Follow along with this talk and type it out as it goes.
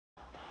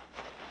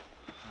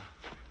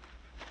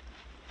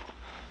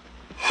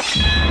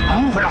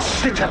move and I'll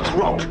slit your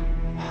throat.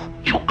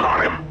 You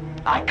got him.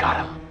 I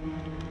got him.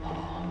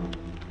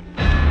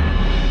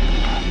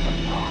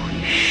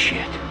 Holy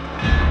shit.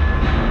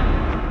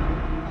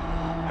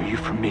 Are you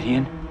from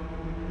Midian?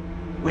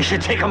 We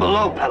should take him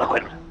below,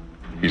 Peloquin.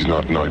 He's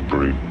not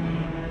NightBreed.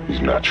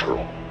 He's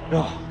natural.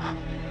 No.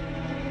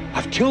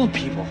 I've killed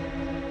people.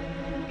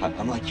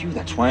 I'm like you,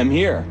 that's why I'm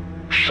here.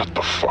 Shut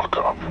the fuck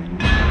up.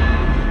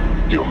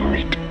 You're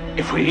meat.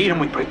 If we eat him,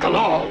 we break the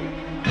law.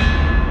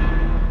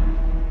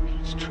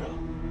 It's true.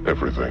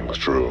 Everything's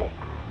true.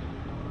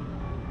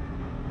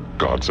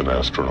 God's an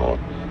astronaut.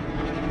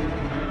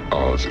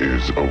 Oz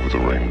is over the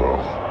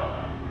rainbow.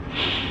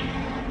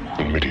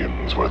 And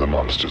Midian's where the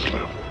monsters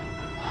live.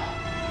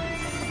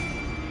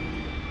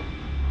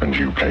 And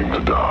you came to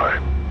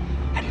die.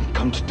 I didn't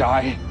come to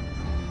die.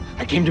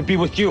 I came to be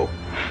with you.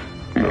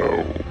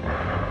 No.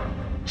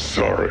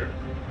 Sorry.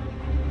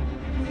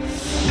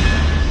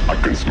 I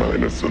can smell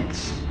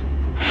innocence.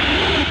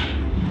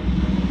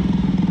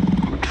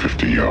 At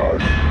 50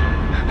 yards.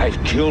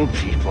 I've killed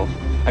people.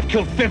 I've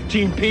killed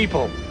 15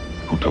 people.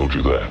 Who told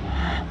you that?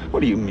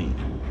 What do you mean?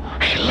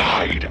 He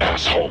lied,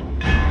 asshole.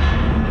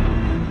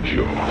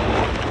 You're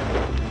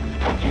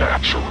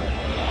natural.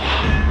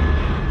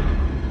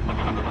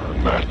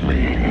 And that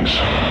means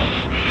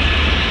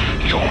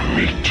you're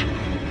meat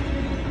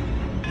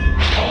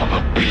for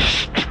the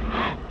beast.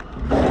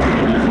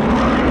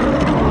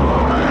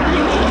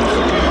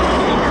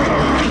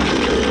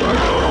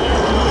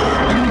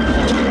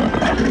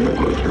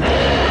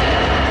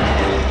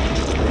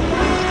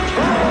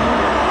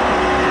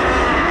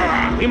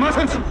 We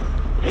mustn't!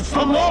 It's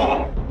the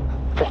law!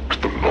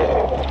 Fuck the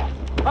law.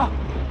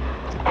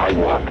 I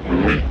want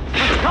meat.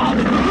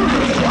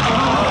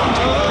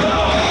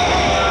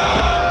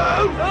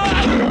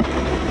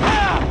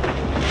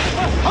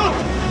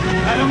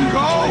 Let him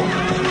go!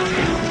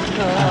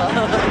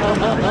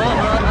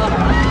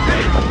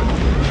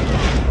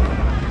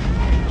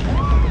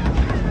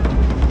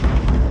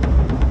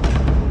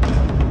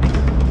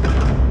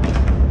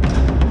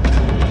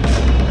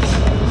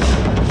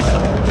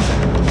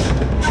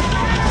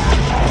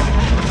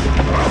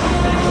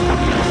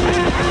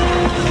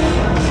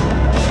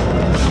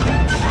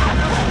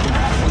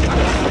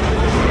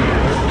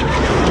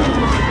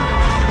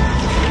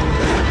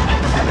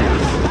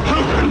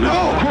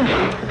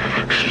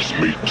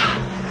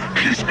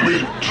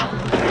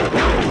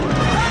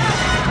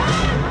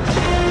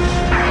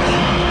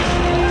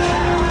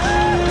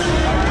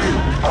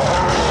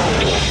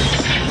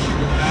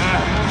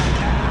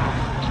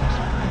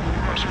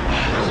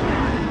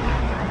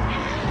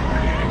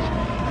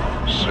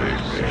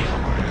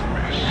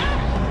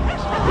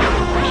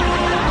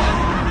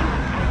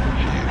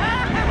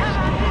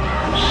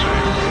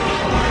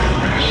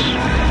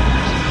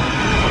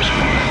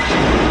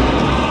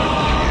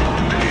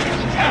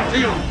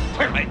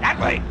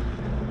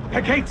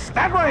 The gate's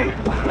that way!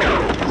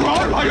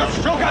 Run while you've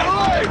still got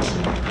legs!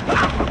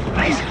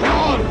 He's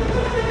gone!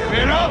 Give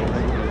it up!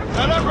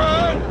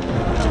 Peloquin!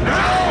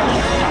 Now!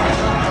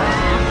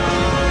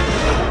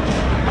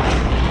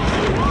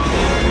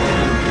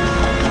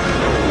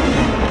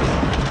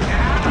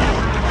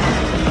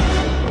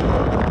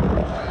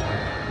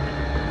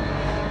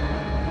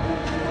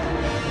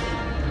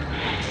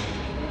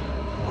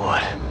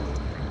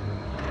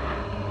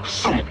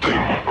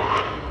 Something